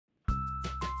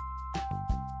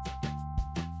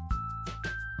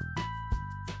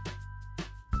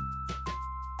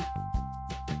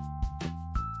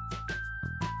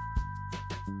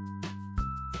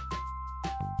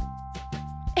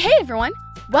Hey everyone!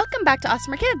 Welcome back to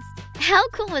AWESMR Kids! How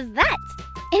cool was that?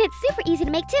 And it's super easy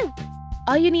to make too.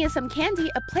 All you need is some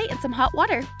candy, a plate, and some hot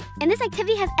water. And this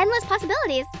activity has endless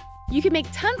possibilities. You can make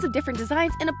tons of different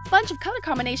designs and a bunch of color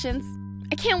combinations.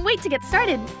 I can't wait to get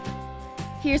started!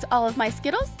 Here's all of my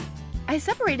Skittles. I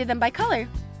separated them by color.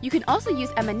 You can also use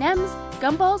M&Ms,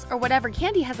 gumballs, or whatever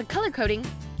candy has a color coding.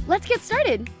 Let's get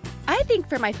started! I think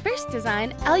for my first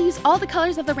design, I'll use all the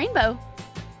colors of the rainbow.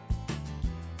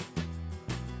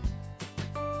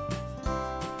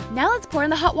 Now let's pour in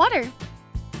the hot water.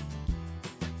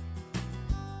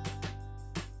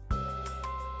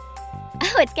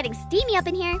 Oh, it's getting steamy up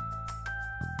in here.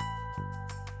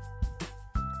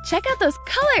 Check out those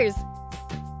colors!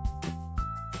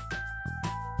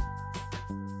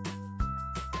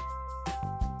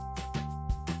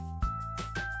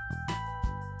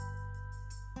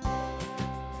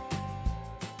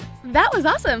 That was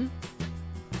awesome!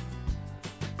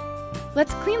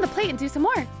 Let's clean the plate and do some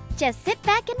more. Just sit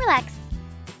back and relax.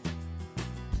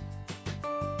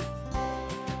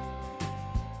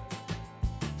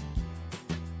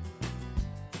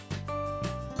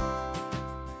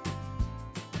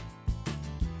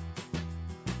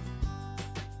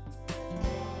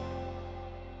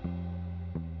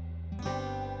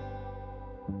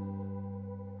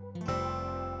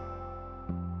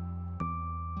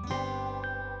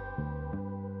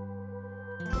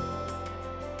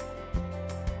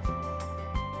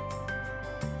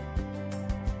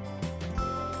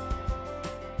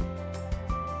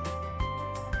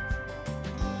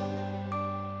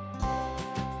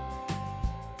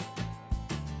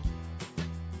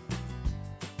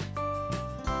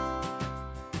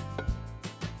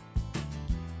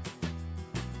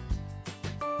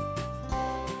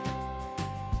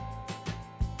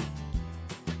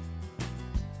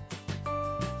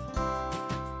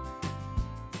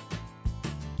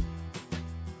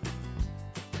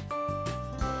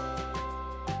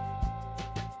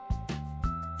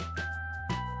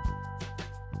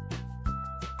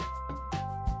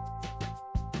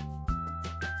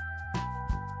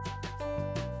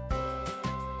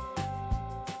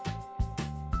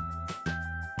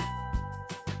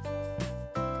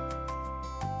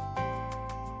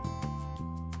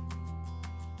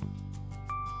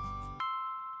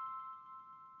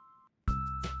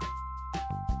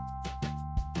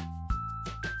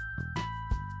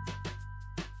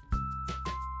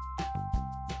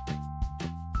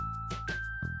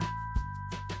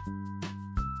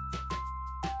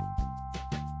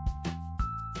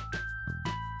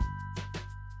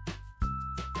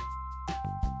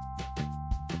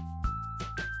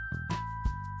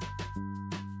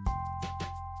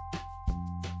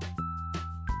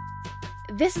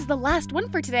 This is the last one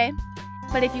for today.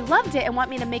 But if you loved it and want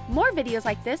me to make more videos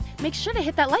like this, make sure to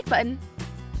hit that like button.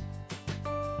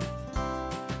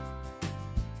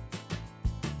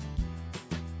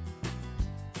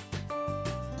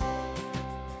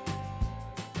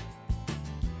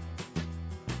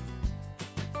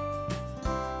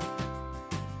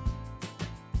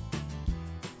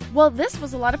 Well, this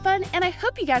was a lot of fun, and I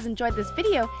hope you guys enjoyed this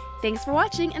video. Thanks for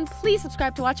watching, and please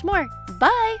subscribe to watch more.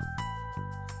 Bye!